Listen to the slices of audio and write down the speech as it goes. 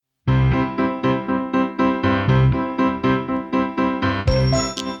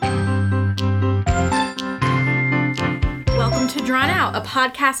a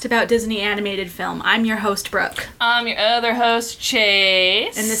podcast about Disney animated film. I'm your host, Brooke. I'm your other host,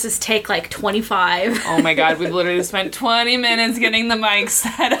 Chase. And this is take like 25. Oh my god, we've literally spent 20 minutes getting the mic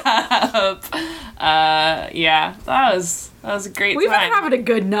set up. Yeah, that was a great We've time. been having a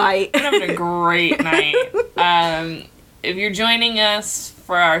good night. We've been having a great night. If you're joining us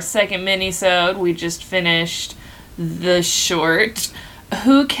for our second mini-sode, we just finished the short,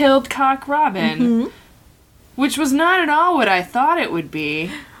 Who Killed Cock Robin? Mm-hmm. Which was not at all what I thought it would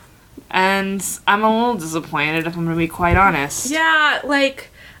be. And I'm a little disappointed, if I'm going to be quite honest. Yeah, like,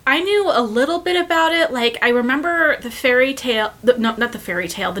 I knew a little bit about it. Like, I remember the fairy tale, not the fairy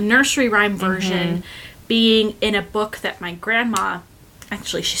tale, the nursery rhyme version being in a book that my grandma,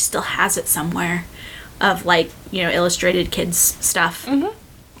 actually, she still has it somewhere, of, like, you know, illustrated kids stuff. Mm-hmm.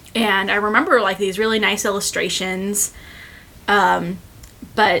 And I remember, like, these really nice illustrations.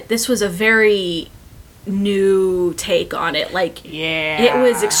 But this was a very new take on it. Like, yeah, it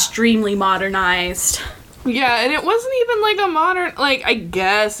was extremely modernized. Yeah, and it wasn't even like a modern, like, I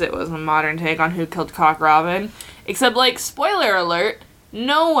guess it was a modern take on Who Killed Cock Robin, except, like, spoiler alert,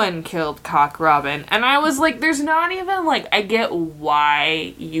 no one killed Cock Robin. And I was like, there's not even, like, I get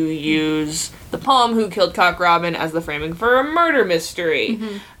why you use the poem Who Killed Cock Robin as the framing for a murder mystery.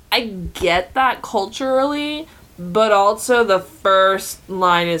 Mm-hmm. I get that culturally, but also the first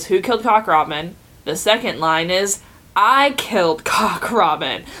line is Who Killed Cock Robin? The second line is, I killed Cock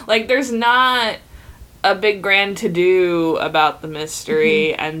Robin. Like, there's not a big grand to-do about the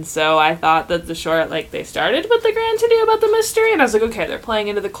mystery, and so I thought that the short, like, they started with the grand to-do about the mystery, and I was like, okay, they're playing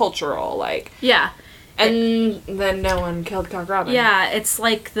into the cultural, like... Yeah. And then no one killed Cock Robin. Yeah, it's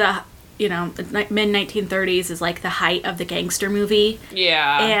like the, you know, mid-1930s is, like, the height of the gangster movie.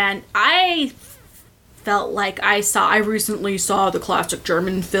 Yeah. And I felt like I recently saw the classic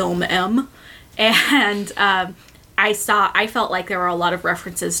German film M, and I felt like there were a lot of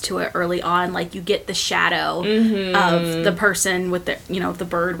references to it early on. Like, you get the shadow of the person with their, you know, the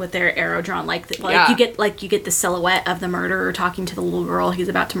bird with their arrow drawn. You get the silhouette of the murderer talking to the little girl he's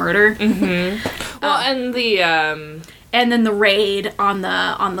about to murder. Mm-hmm. Well, and the and then the raid on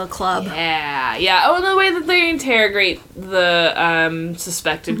the club. Yeah. Oh, and the way that they interrogate the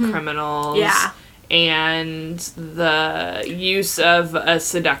suspected criminals. Yeah. And the use of a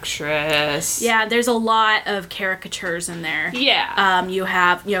seductress. Yeah, there's a lot of caricatures in there. Yeah. You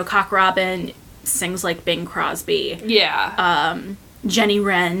have, you know, Cock Robin sings like Bing Crosby. Yeah. Jenny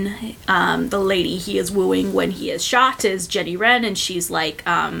Wren, the lady he is wooing when he is shot, is Jenny Wren, and she's like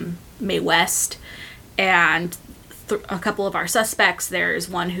Mae West. And a couple of our suspects, there's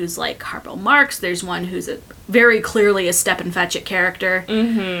one who's like Harpo Marx, there's one who's very clearly a Stepin Fetchit character.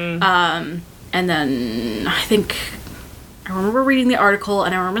 Mm-hmm. And then I remember reading the article,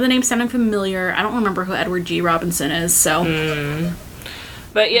 and I remember the name sounding familiar. I don't remember who Edward G. Robinson is, so.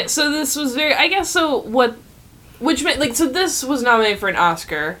 But yeah, so this was very, I guess, so this was nominated for an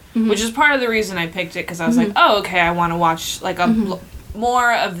Oscar, which is part of the reason I picked it, because I was like, oh, okay, I want to watch, like,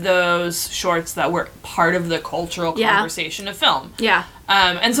 more of those shorts that were part of the cultural conversation of film. Yeah.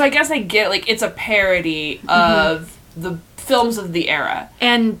 And so I guess I get, like, it's a parody of the films of the era.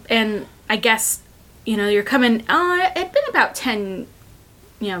 And I guess, you know, you're coming, it's been about 10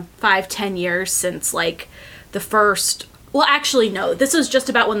 years since, like, the first, well, actually, no, this was just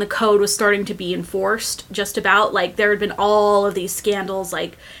about when the code was starting to be enforced, just about, like, there had been all of these scandals,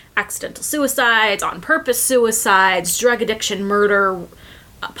 like, accidental suicides, on-purpose suicides, drug addiction, murder,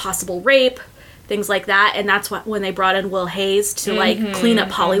 possible rape, things like that, and that's when they brought in Will Hayes to, like, clean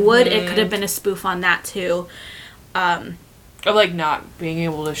up Hollywood. It could have been a spoof on that, too. Of, like, not being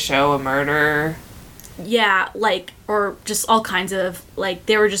able to show a murder. Yeah, like, or just all kinds of, like,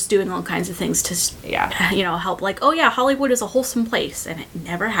 they were just doing all kinds of things to, you know, help, like, oh yeah, Hollywood is a wholesome place, and it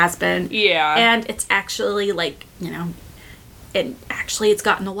never has been. Yeah. And it's actually, like, you know, it's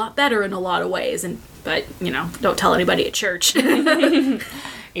gotten a lot better in a lot of ways, but, you know, don't tell anybody at church.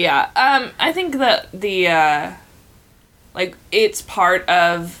 Yeah, I think that like, it's part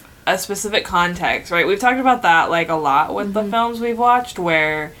of a specific context, right? We've talked about that, like, a lot with the films we've watched,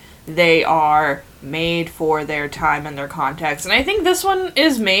 where they are made for their time and their context. And I think this one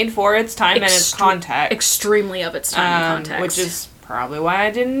is made for its time and its context. Extremely of its time and context. Which is probably why I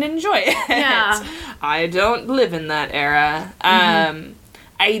didn't enjoy it. Yeah. I don't live in that era.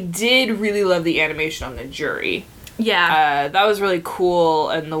 I did really love the animation on the jury. Yeah. That was really cool,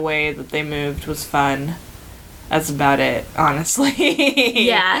 and the way that they moved was fun. That's about it, honestly.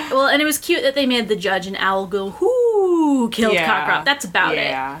 Yeah. Well, and it was cute that they made the judge and owl go, whoo, killed Cock Robin. That's about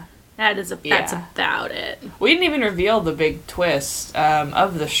it. That's about it. We didn't even reveal the big twist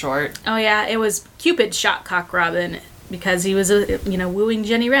of the short. Oh, yeah. It was Cupid shot Cock Robin because he was, wooing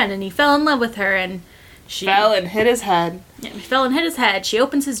Jenny Wren, and he fell in love with her, and she Fell and hit his head. Yeah, he fell and hit his head. She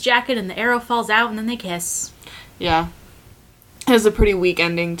opens his jacket, and the arrow falls out, and then they kiss. Yeah. It was a pretty weak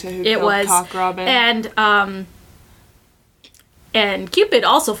ending to Who Killed Cock Robin. And Cupid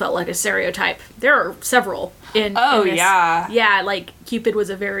also felt like a stereotype. There are several in this. Yeah. Yeah, like Cupid was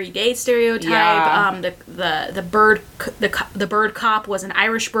a very gay stereotype. Yeah. The bird cop was an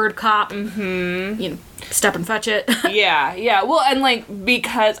Irish bird cop. Mm-hmm. Step and fetch it. Yeah. Well, and like,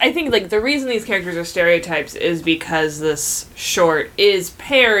 because I think like the reason these characters are stereotypes is because this short is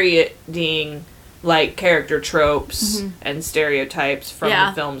parodying like character tropes and stereotypes from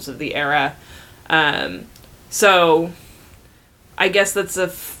the films of the era. So I guess that's a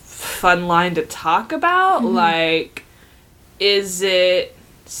fun line to talk about. Like, is it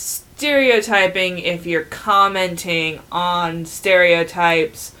stereotyping if you're commenting on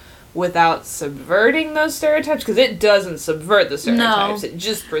stereotypes without subverting those stereotypes? Because it doesn't subvert the stereotypes. No. It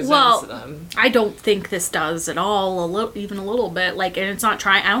just presents them. I don't think this does at all, even a little bit. Like, and it's not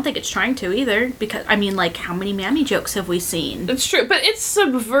trying. I don't think it's trying to either. Because, I mean, like, how many Mammy jokes have we seen? It's true, but it's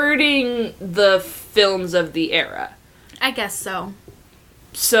subverting the films of the era. I guess so.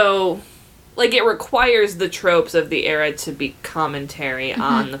 So, like, it requires the tropes of the era to be commentary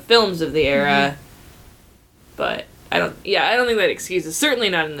on the films of the era. But I don't think that excuses. Certainly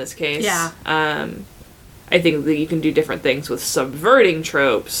not in this case. Yeah. I think that you can do different things with subverting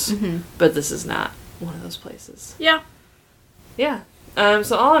tropes, but this is not one of those places. Yeah. Yeah.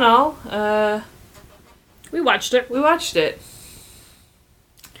 So all in all, we watched it.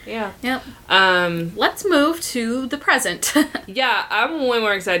 Yeah. Yep. Let's move to the present. Yeah, I'm way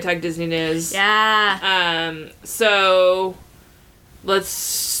more excited to talk Disney news. Yeah. So let's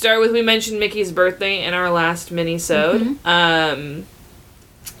start with, we mentioned Mickey's birthday in our last mini-sode,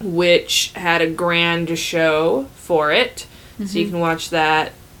 which had a grand show for it. So you can watch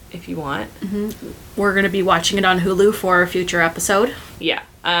that if you want. We're going to be watching it on Hulu for a future episode. Yeah.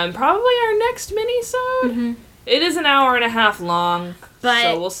 Probably our next mini-sode. It is an hour and a half long. But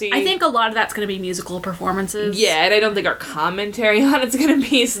so we'll see. I think a lot of that's going to be musical performances. Yeah, and I don't think our commentary on it's going to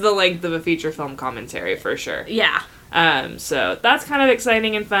be the length of a feature film commentary for sure. Yeah. So that's kind of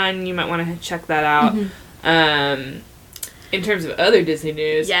exciting and fun. You might want to check that out. In terms of other Disney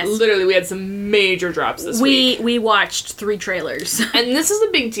news, literally we had some major drops this week. We watched 3 trailers. And this is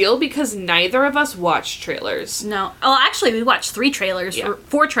a big deal because neither of us watched trailers. No. Oh, actually, we watched 3 trailers,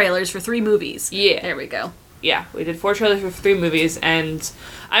 4 trailers for 3 movies. Yeah. There we go. Yeah, we did 4 trailers for 3 movies, and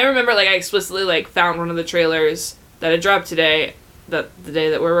I remember, like, I explicitly, like, found one of the trailers that had dropped today, the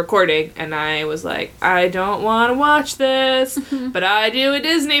day that we're recording, and I was like, I don't want to watch this, but I do a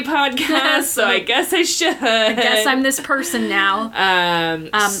Disney podcast, so I guess I should. I guess I'm this person now.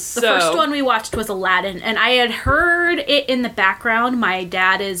 The first one we watched was Aladdin, and I had heard it in the background. My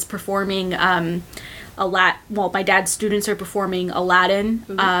dad is performing, my dad's students are performing Aladdin.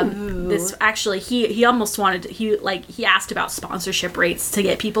 This actually, he almost wanted to, he asked about sponsorship rates to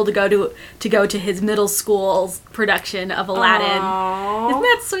get people to go to his middle school's production of Aladdin. Aww. Isn't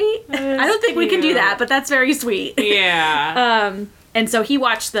that sweet? I don't think we can do that, but that's very sweet. Yeah. And so he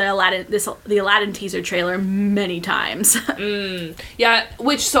watched the Aladdin teaser trailer many times. Yeah,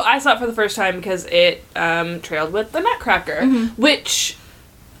 so I saw it for the first time because it trailed with the Nutcracker, which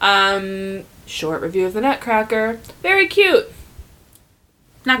short review of the Nutcracker. Very cute.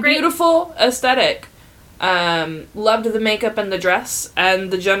 Not great. Beautiful aesthetic. Loved the makeup and the dress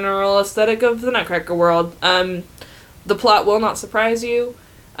and the general aesthetic of the Nutcracker world. The plot will not surprise you.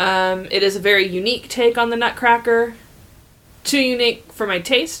 It is a very unique take on the Nutcracker. Too unique for my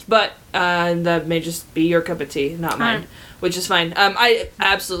taste, but that may just be your cup of tea, not mine. Which is fine. I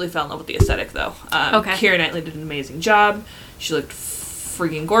absolutely fell in love with the aesthetic, though. Keira Knightley did an amazing job. She looked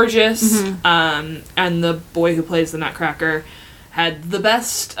freaking gorgeous. And the boy who plays the Nutcracker had the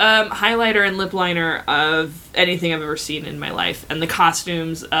best highlighter and lip liner of anything I've ever seen in my life. And the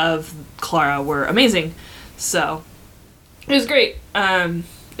costumes of Clara were amazing. So, it was great. It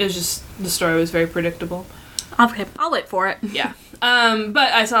was just, the story was very predictable. Okay, I'll wait for it. Yeah.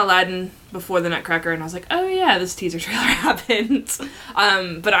 But I saw Aladdin before the Nutcracker, and I was like, oh yeah, this teaser trailer happened.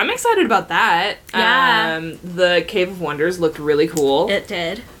 But I'm excited about that. Yeah. The Cave of Wonders looked really cool. It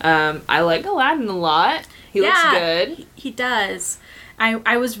did. I like Aladdin a lot. He looks good. He does.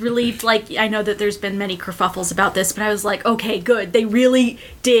 I was relieved, like, I know that there's been many kerfuffles about this, but I was like, okay, good. They really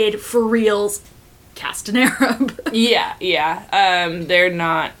did, for reals, cast an Arab. Yeah. They're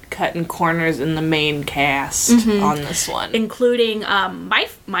not cutting corners in the main cast on this one. Including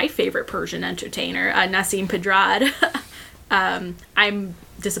my favorite Persian entertainer, Nassim Pedrad. I'm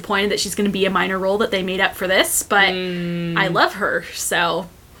disappointed that she's going to be a minor role that they made up for this, but I love her, so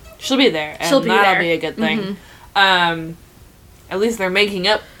she'll be there, and that'll be a good thing. At least they're making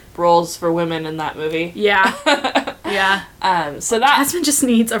up roles for women in that movie. Yeah. Yeah. So that Jasmine just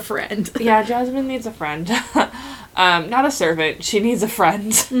needs a friend. Yeah, Jasmine needs a friend. Not a servant. She needs a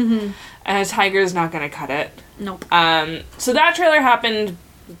friend. And a tiger's not gonna cut it. Nope. So that trailer happened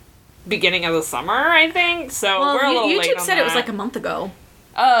beginning of the summer, I think. So we're a little late YouTube on said it was that. like a month ago.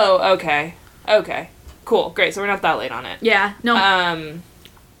 Oh, okay. Okay. Cool. Great. So we're not that late on it. Yeah. No.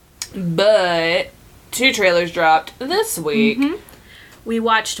 But 2 trailers dropped this week. We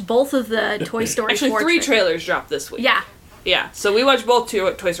watched both of the Toy Story Actually, 4 3 trailers dropped this week. Yeah. Yeah. So we watched both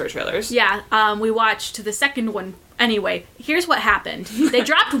 2 Toy Story trailers. Yeah. We watched the second one. Anyway, here's what happened. They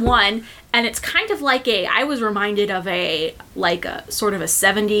dropped one, and it's kind of like I was reminded of a sort of a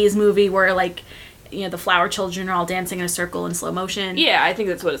 70s movie where, like, you know, the flower children are all dancing in a circle in slow motion. Yeah, I think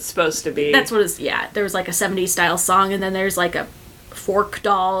that's what it's supposed to be. That's what it's, yeah. There was like a 70s style song, and then there's like a fork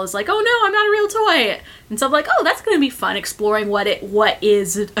doll is like, oh no, I'm not a real toy. And so I'm like, oh, that's gonna be fun, exploring what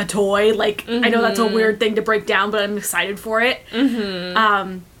is a toy. Like, I know that's a weird thing to break down, but I'm excited for it.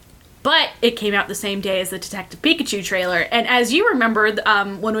 But it came out the same day as the Detective Pikachu trailer. And as you remember,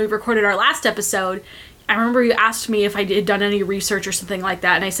 when we recorded our last episode, I remember you asked me if I had done any research or something like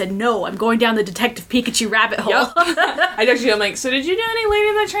that, and I said, no, I'm going down the Detective Pikachu rabbit hole. Yep. I texted you, I'm like, so did you do any Lady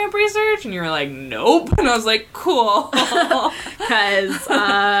and the Tramp research? And you were like, nope. And I was like, cool. Because,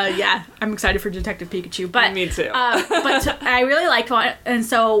 yeah, I'm excited for Detective Pikachu. But Me too. But I really liked one, and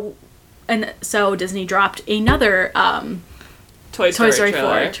so Disney dropped another Toy Story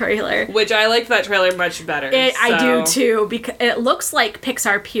 4 trailer. Which I liked that trailer much better. I do too, because it looks like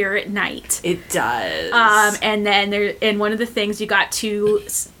Pixar Pier at night. It does. And then in one of the things you got 2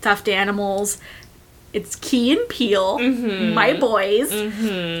 stuffed animals. It's Key and Peele, my boys,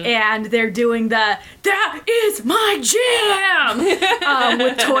 and they're doing that is my jam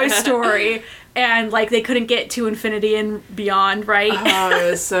with Toy Story. And, like, they couldn't get to Infinity and Beyond, right? Oh,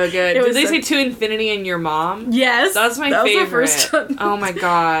 it was so good. Did they say To Infinity and Your Mom? Yes. That's my that favorite. Was the first one. Oh my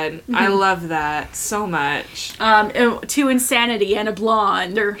god. I love that so much. To Insanity and a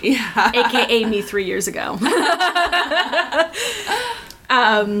Blonde, or AKA me 3 years ago.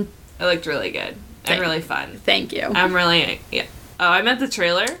 It looked really good. And really fun. Thank you. I'm really, Oh, I meant the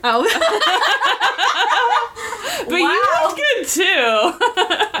trailer. Oh. But you looked good too.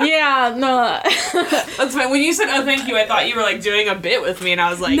 Yeah, no. That's fine. When you said, oh, thank you, I thought you were, like, doing a bit with me, and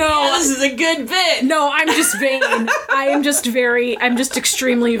I was like, no, this is a good bit. No, I'm just vain. I'm just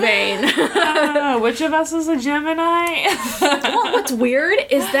extremely vain. Which of us is a Gemini? Well, what's weird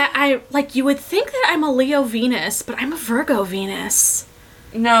is that you would think that I'm a Leo Venus, but I'm a Virgo Venus.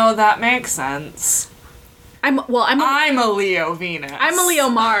 No, that makes sense. I'm a Leo Venus. I'm a Leo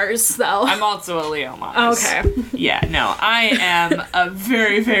Mars, though. I'm also a Leo Mars. Okay. Yeah, no, I am a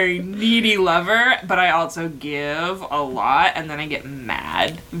very, very needy lover, but I also give a lot, and then I get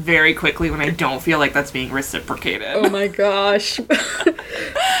mad very quickly when I don't feel like that's being reciprocated. Oh my gosh.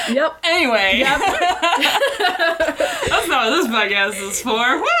 Yep. Anyway. Yep. That's not what this podcast is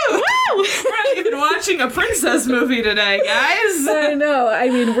for. Woo! Woo! We're not even watching a princess movie today, guys. I know. I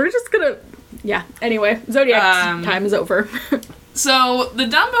mean, we're just gonna... Yeah, anyway, Zodiac time is over. So, the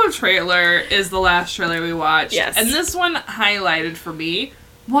Dumbo trailer is the last trailer we watched. Yes. And this one highlighted for me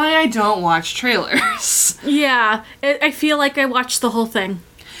why I don't watch trailers. Yeah, I feel like I watched the whole thing.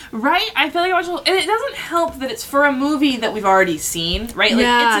 Right? I feel like I watched the whole... And it doesn't help that it's for a movie that we've already seen, right? Like,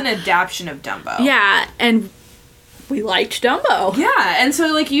 Yeah. it's an adaptation of Dumbo. Yeah, and we liked Dumbo. Yeah, and so,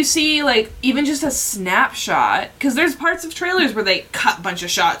 like, you see, like, even just a snapshot, because there's parts of trailers where they cut a bunch of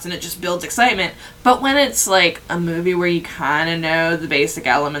shots and it just builds excitement, but when it's, like, a movie where you kind of know the basic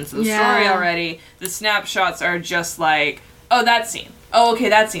elements of the story already, the snapshots are just like, oh, that scene. Oh, okay,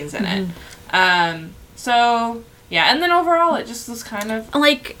 that scene's in it. So... Yeah, and then overall, it just was kind of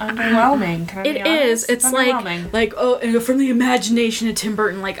like underwhelming. Can I be honest? It's like from the imagination of Tim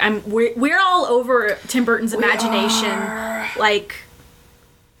Burton. Like we're all over Tim Burton's imagination. Like,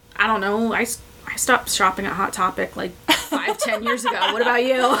 I don't know. I stopped shopping at Hot Topic like 5-10 years ago. What about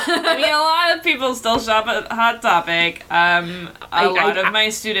you? I mean, a lot of people still shop at Hot Topic. A lot of my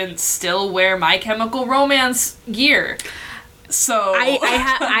students still wear My Chemical Romance gear. So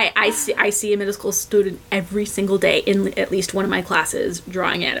I see a middle school student every single day in at least one of my classes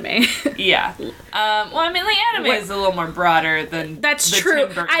drawing anime. Yeah. Well, I mean, like, anime is a little more broader than that's the true.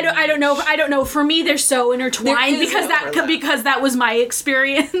 Tim Burton I don't know. For me, they're so intertwined because that was my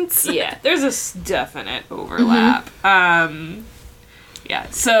experience. Yeah, there's a definite overlap. Yeah.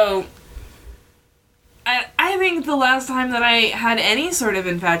 So I have think the last time that I had any sort of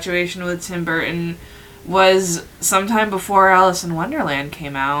infatuation with Tim Burton was sometime before Alice in Wonderland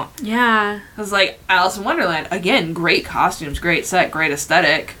came out. Yeah. I was like, Alice in Wonderland, again, great costumes, great set, great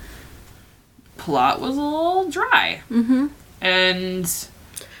aesthetic. Plot was a little dry. Mm-hmm. And...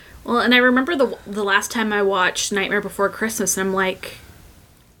 Well, and I remember the last time I watched Nightmare Before Christmas, and I'm like,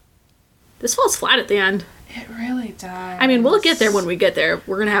 this falls flat at the end. It really does. I mean, we'll get there when we get there.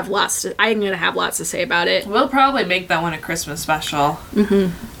 I'm gonna have lots to say about it. We'll probably make that one a Christmas special.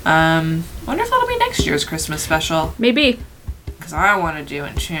 Mm-hmm. Wonder if that'll be next year's Christmas special. Maybe. Because I want to do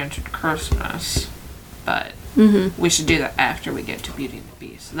Enchanted Christmas. But we should do that after we get to Beauty and the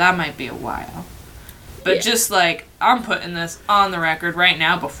Beast. So that might be a while. But Yeah. just like, I'm putting this on the record right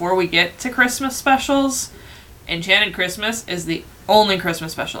now before we get to Christmas specials. Enchanted Christmas is the only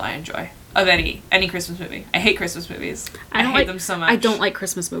Christmas special I enjoy. Of any Christmas movie. I hate Christmas movies. I hate them so much. I don't like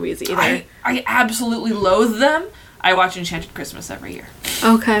Christmas movies either. I absolutely loathe them. I watch Enchanted Christmas every year.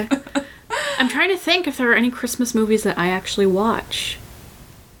 Okay. I'm trying to think if there are any Christmas movies that I actually watch.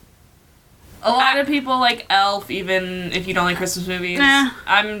 A lot of people like Elf, even if you don't like Christmas movies. Nah.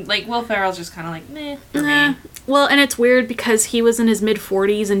 I'm like, Will Ferrell's just kind of like, meh, for Nah. me. Well, and it's weird because he was in his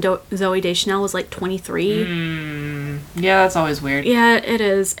mid-40s and Zooey Deschanel was like 23. Yeah, that's always weird. Yeah, it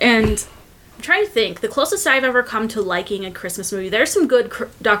is. And I'm trying to think. The closest I've ever come to liking a Christmas movie, there's some good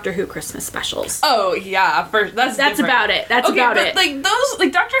Doctor Who Christmas specials. Oh, yeah, that's different. about it. That's okay, about but, it. Like, those,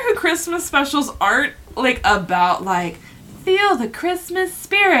 like, Doctor Who Christmas specials aren't, like, about, like, feel the Christmas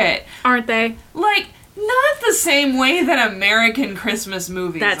spirit. Aren't they? Like, not the same way that American Christmas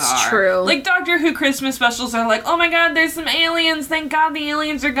movies are. That's true. Like, Doctor Who Christmas specials are like, oh my god, there's some aliens, thank god the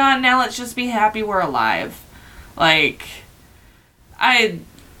aliens are gone, now let's just be happy we're alive. Like, I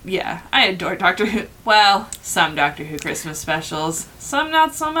adore Doctor Who. Well, some Doctor Who Christmas specials, some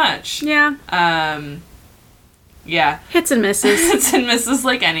not so much. Yeah. Yeah. Hits and misses. Hits and misses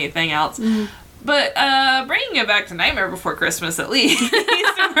like anything else. But, bringing it back to Nightmare Before Christmas, at least,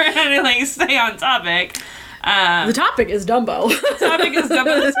 if we're gonna, like, stay on topic. The topic is Dumbo. The topic is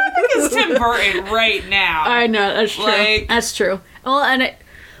Tim Burton right now. I know, that's true. Like- That's true. Well, and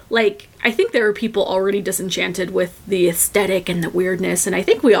I think there were people already disenchanted with the aesthetic and the weirdness, and I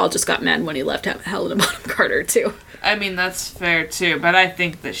think we all just got mad when he left Helena Bonham Carter, too. I mean, that's fair, too, but I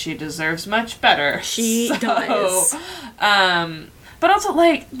think that she deserves much better. She does. But also,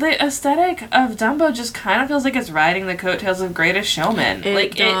 like, the aesthetic of Dumbo just kind of feels like it's riding the coattails of Greatest Showman. It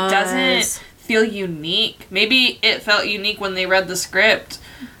It does. doesn't feel unique. Maybe it felt unique when they read the script,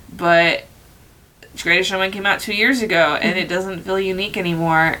 but Greatest Showman came out 2 years ago, and it doesn't feel unique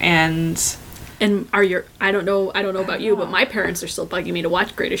anymore, and... And I don't know about you, but my parents are still bugging me to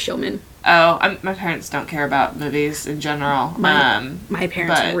watch Greatest Showman. Oh, my parents don't care about movies in general. My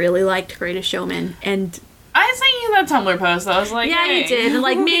parents but- really liked Greatest Showman, and I sent you that Tumblr post. I was like, yeah, hey, you did.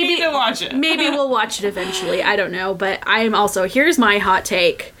 Like, we maybe need to watch it. Maybe we'll watch it eventually. I don't know, but I am also, here's my hot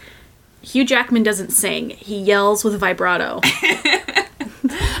take. Hugh Jackman doesn't sing. He yells with vibrato.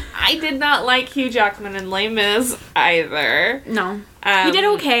 I did not like Hugh Jackman in Les Mis either. No. He did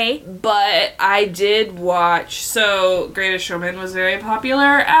okay. But I did watch, so Greatest Showman was very popular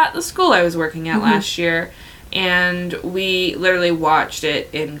at the school I was working at last year. And we literally watched it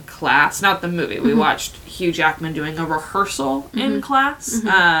in class. Not the movie. We watched Hugh Jackman doing a rehearsal in class.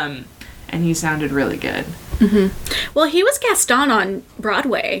 And he sounded really good. Well, he was Gaston on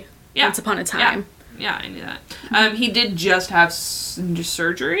Broadway Yeah. once upon a time. Yeah, I knew that. He did just have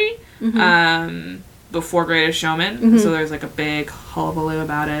surgery before Greatest Showman. So there's like a big hullabaloo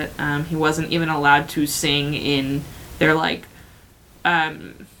about it. He wasn't even allowed to sing in their like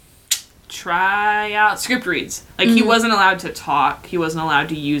tryout script reads. Like he wasn't allowed to talk. He wasn't allowed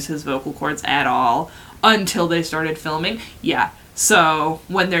to use his vocal cords at all until they started filming. Yeah. So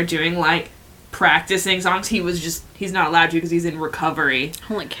when they're doing like practicing songs, he's not allowed to because he's in recovery.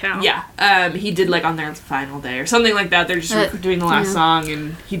 Holy cow. Yeah. He did like on their final day or something like that. They're just doing the last song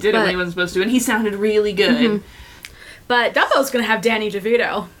and he did it when he wasn't supposed to and he sounded really good. But Dumbo's going to have Danny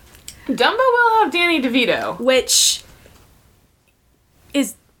DeVito. Dumbo will have Danny DeVito. Which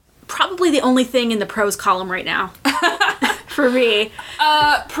is probably the only thing in the pros column right now. For me.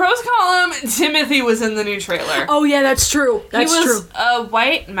 Pros column, Timothy was in the new trailer. Oh yeah, that's true. That's he was true. a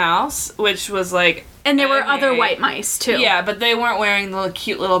white mouse, which was like... And there were other okay. white mice, too. Yeah, but they weren't wearing the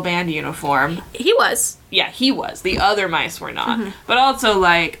cute little band uniform. He was. Yeah, he was. The other mice were not. But also,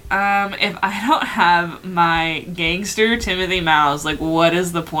 like, if I don't have my gangster Timothy Mouse, like, what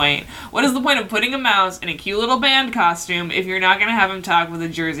is the point? What is the point of putting a mouse in a cute little band costume if you're not going to have him talk with a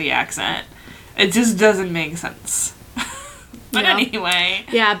Jersey accent? It just doesn't make sense. But Yeah. anyway.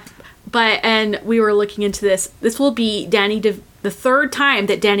 Yeah. and we were looking into this. This will be the third time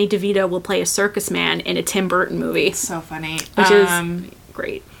that Danny DeVito will play a circus man in a Tim Burton movie. So funny. Which is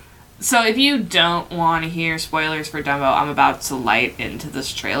great. So if you don't want to hear spoilers for Dumbo, I'm about to light into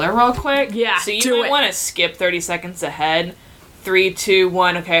this trailer real quick. Yeah, so you might want to skip 30 seconds ahead. 3, 2,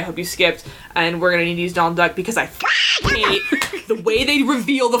 1. Okay, I hope you skipped. And we're going to need to use Donald Duck because I hate the way they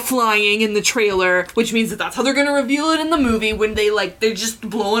reveal the flying in the trailer, which means that that's how they're going to reveal it in the movie when they're just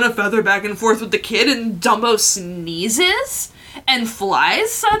blowing a feather back and forth with the kid and Dumbo sneezes and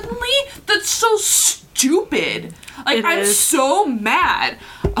flies suddenly. That's so stupid. Like, I'm so mad.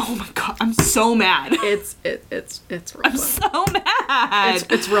 Oh my god, I'm so mad. It's real I'm dumb. so mad.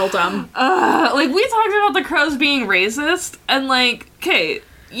 It's real dumb. Like, we talked about the Crows being racist, and like, okay,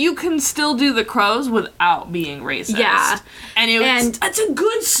 you can still do the Crows without being racist. Yeah. And it's a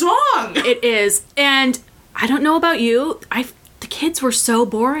good song. It is. And I don't know about you, the kids were so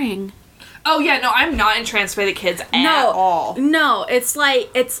boring. Oh yeah, no, I'm not entranced by the kids at all. No, it's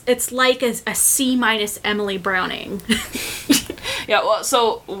like a C- Emily Browning. Yeah, well,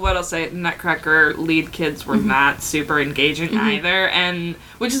 so what I'll say, Nutcracker lead kids were not super engaging either, and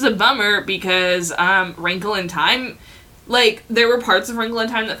which is a bummer because Wrinkle in Time, like, there were parts of Wrinkle in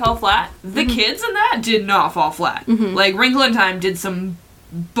Time that fell flat. The kids in that did not fall flat. Like, Wrinkle in Time did some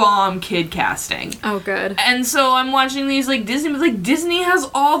bomb kid casting. Oh, good. And so I'm watching these, like, Disney has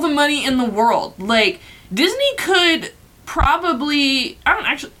all the money in the world. Like, Disney could probably,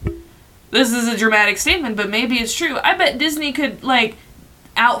 this is a dramatic statement, but maybe it's true. I bet Disney could, like,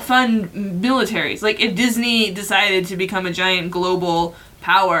 outfund militaries. Like, if Disney decided to become a giant global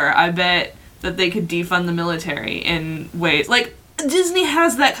power, I bet that they could defund the military in ways. Like, Disney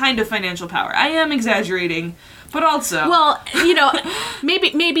has that kind of financial power. I am exaggerating, but also... Well,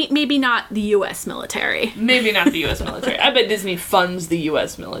 maybe not the U.S. military. Maybe not the U.S. military. I bet Disney funds the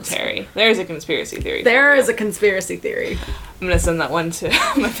U.S. military. There's a conspiracy theory. There is a conspiracy theory. I'm going to send that one to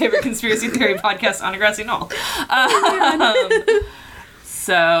my favorite conspiracy theory podcast, On a Grassy Knoll.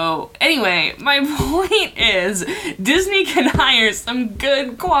 So, anyway, my point is, Disney can hire some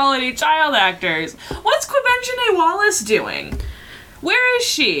good quality child actors. What's Quivenjane Wallace doing? Where is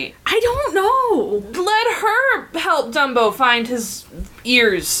she? I don't know. Let her help Dumbo find his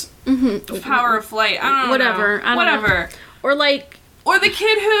ears. Power of flight. I don't know. Whatever. I don't know. Or the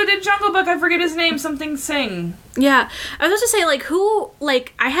kid who did Jungle Book, I forget his name, something Singh. Yeah. I was about to say,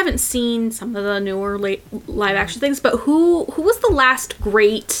 I haven't seen some of the newer live action things, but who was the last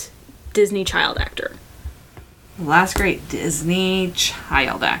great Disney child actor? Last great Disney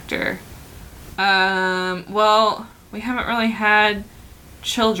child actor. Well, we haven't really had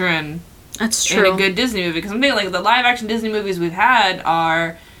children That's true. in a good Disney movie, because I'm thinking, like, the live action Disney movies we've had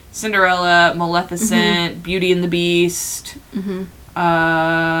are Cinderella, Maleficent, Beauty and the Beast. That's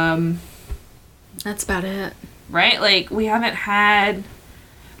about it. Right? Like, we haven't had,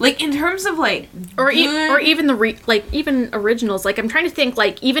 like, in terms of, like, or even even originals. Like, I'm trying to think,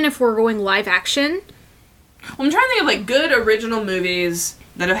 like, even if we're going live action. Well, I'm trying to think of, like, good original movies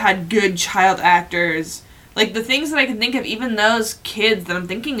that have had good child actors. Like, the things that I can think of, even those kids that I'm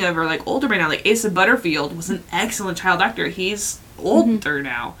thinking of are, like, older right now. Like, Asa Butterfield was an excellent child actor. He's older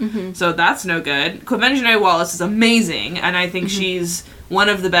now. So that's no good. Quivenjane Wallace is amazing, and I think she's one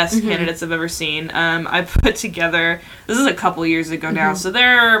of the best candidates I've ever seen. I put together, this is a couple years ago now, so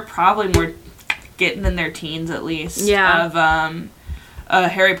they're probably more getting in their teens at least, of a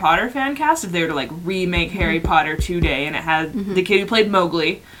Harry Potter fan cast, if they were to, like, remake Harry Potter today, and it had the kid who played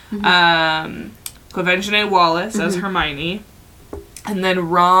Mowgli, Quivenjane Wallace as Hermione, and then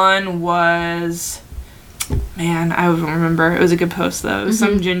Ron was... Man, I don't remember. It was a good post, though. It was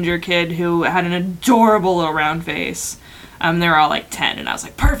some ginger kid who had an adorable little round face. They were all, like, 10, and I was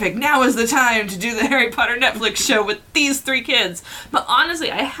like, perfect, now is the time to do the Harry Potter Netflix show with these 3 kids. But honestly,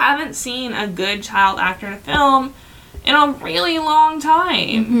 I haven't seen a good child actor in a film in a really long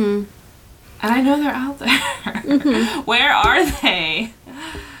time. And I know they're out there. Where are they?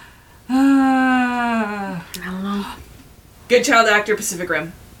 I don't know. Good child actor, Pacific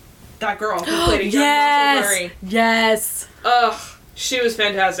Rim. That girl who played a young Marshall Murray. Yes! Ugh, she was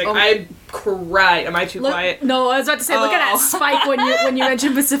fantastic. I cried. Am I too quiet? No, I was about to say, look at that spike when you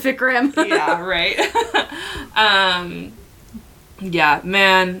mentioned Pacific Rim. Yeah, right. Yeah,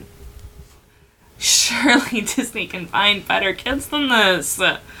 man. Surely Disney can find better kids than this.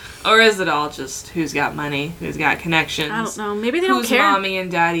 Or is it all just who's got money, who's got connections? I don't know. Maybe they don't who's care. Mommy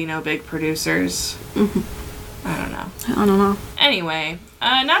and daddy know big producers? I don't know. I don't know. Anyway,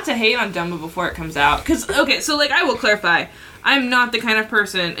 not to hate on Dumbo before it comes out. Because, okay, so, like, I will clarify. I'm not the kind of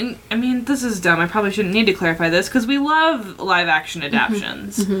person, and I mean, this is dumb, I probably shouldn't need to clarify this, because we love live-action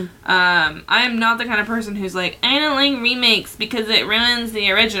adaptions. I am not the kind of person who's like, I don't like remakes because it ruins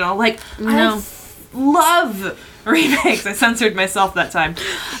the original. Like, No. I love remakes. I censored myself that time.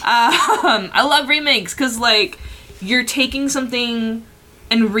 I love remakes, because, like, you're taking something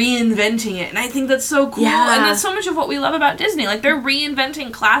and reinventing it, and I think that's so cool, Yeah. and that's so much of what we love about Disney. Like, they're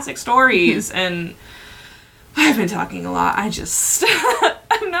reinventing classic stories, and I've been talking a lot. I just,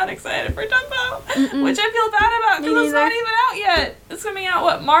 I'm not excited for Dumbo, which I feel bad about, because it's not even out yet. It's coming out,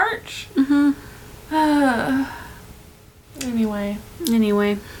 what, March? Anyway.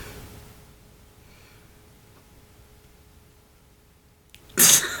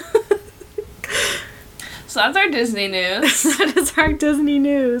 So that's our Disney news. That is our Disney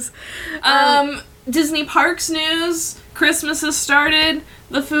news. Disney Parks news. Christmas has started.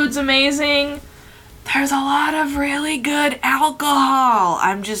 The food's amazing. There's a lot of really good alcohol.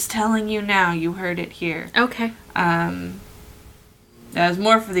 I'm just telling you now. You heard it here. Okay. That was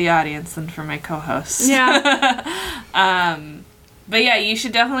more for the audience than for my co-host. Yeah. But yeah, you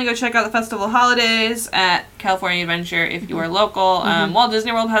should definitely go check out the festival holidays at California Adventure if you are local. Walt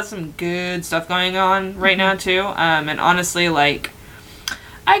Disney World has some good stuff going on right now too. And honestly, like,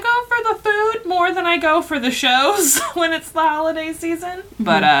 I go for the food more than I go for the shows when it's the holiday season.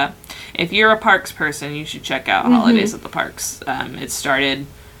 But if you're a parks person, you should check out Holidays at the Parks. It started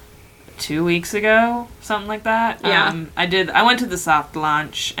 2 weeks ago, something like that. Yeah. I went to the soft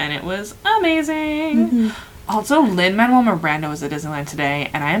launch and it was amazing. Also, Lin-Manuel Miranda was at Disneyland today,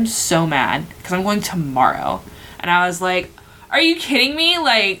 and I am so mad, because I'm going tomorrow. And I was like, are you kidding me?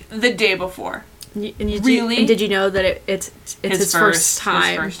 Like, the day before. Really? And did you know that it's his first time?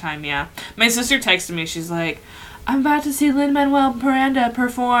 His first time, yeah. My sister texted me, she's like, I'm about to see Lin-Manuel Miranda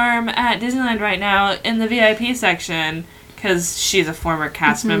perform at Disneyland right now in the VIP section, because she's a former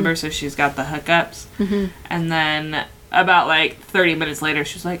cast member, so she's got the hookups. And then about, like, 30 minutes later,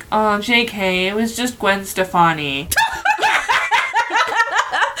 she was like, oh, JK, it was just Gwen Stefani.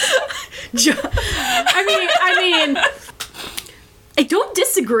 I mean, I don't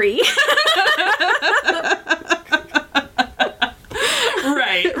disagree.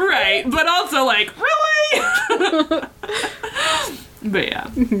 Right. But also, like, really? But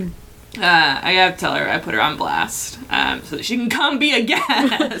yeah. I gotta tell her, I put her on blast, so that she can come be a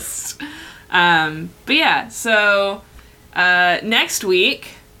guest. But yeah, so, next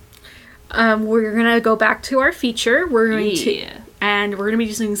week, we're gonna go back to our feature. And we're gonna be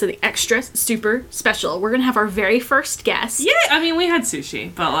doing something extra super special. We're gonna have our very first guest. Yeah, I mean, we had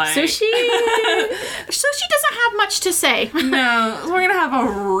sushi, but like... Sushi doesn't have much to say. No, we're gonna have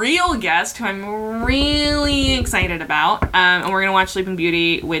a real guest who I'm really excited about. And we're gonna watch Sleeping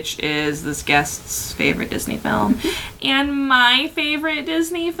Beauty, which is this guest's favorite Disney film. And my favorite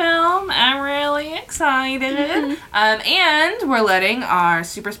Disney film. I'm really excited. And we're letting our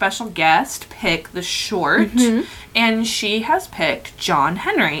super special guest pick the short. And she has picked John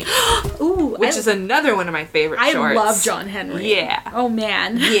Henry. Ooh, which is another one of my favorite shorts. I love John Henry. Yeah. Oh,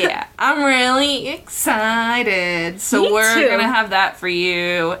 man. Yeah. I'm really excited. So Me we're too. going to have that for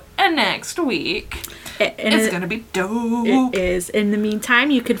you next week. It's going to be dope. It is. In the meantime,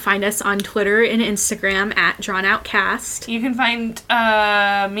 you can find us on Twitter and Instagram at DrawnOutCast. You can find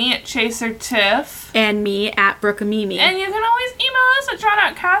me at ChaserTiff. And me at Brookamimi. And you can always email us at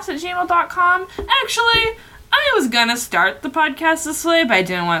drawnoutcast@gmail.com. Actually, I was gonna start the podcast this way, but I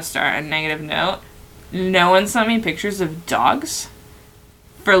didn't want to start on a negative note. No one sent me pictures of dogs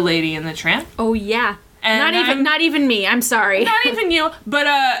for Lady and the Tramp. Oh, yeah. And Not even me. I'm sorry. Not even you, but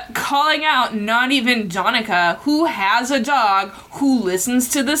calling out not even Donica, who has a dog who listens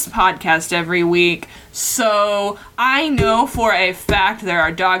to this podcast every week. So I know for a fact there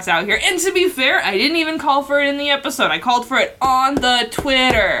are dogs out here. And to be fair, I didn't even call for it in the episode. I called for it on the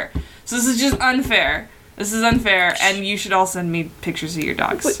Twitter. So this is just unfair. This is unfair, and you should all send me pictures of your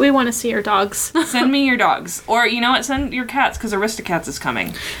dogs. We want to see your dogs. Send me your dogs. Or, you know what, send your cats, because Aristocats is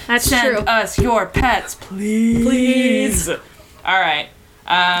coming. That's send true. us your pets, please. All right.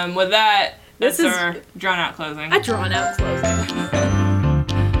 With that, This that's is our drawn-out closing. A drawn-out closing.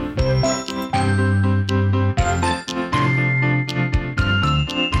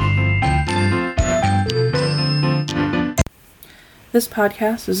 This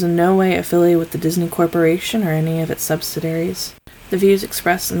podcast is in no way affiliated with the Disney Corporation or any of its subsidiaries. The views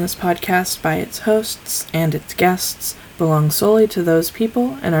expressed in this podcast by its hosts and its guests belong solely to those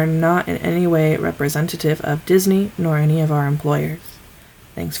people and are not in any way representative of Disney nor any of our employers.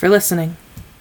 Thanks for listening.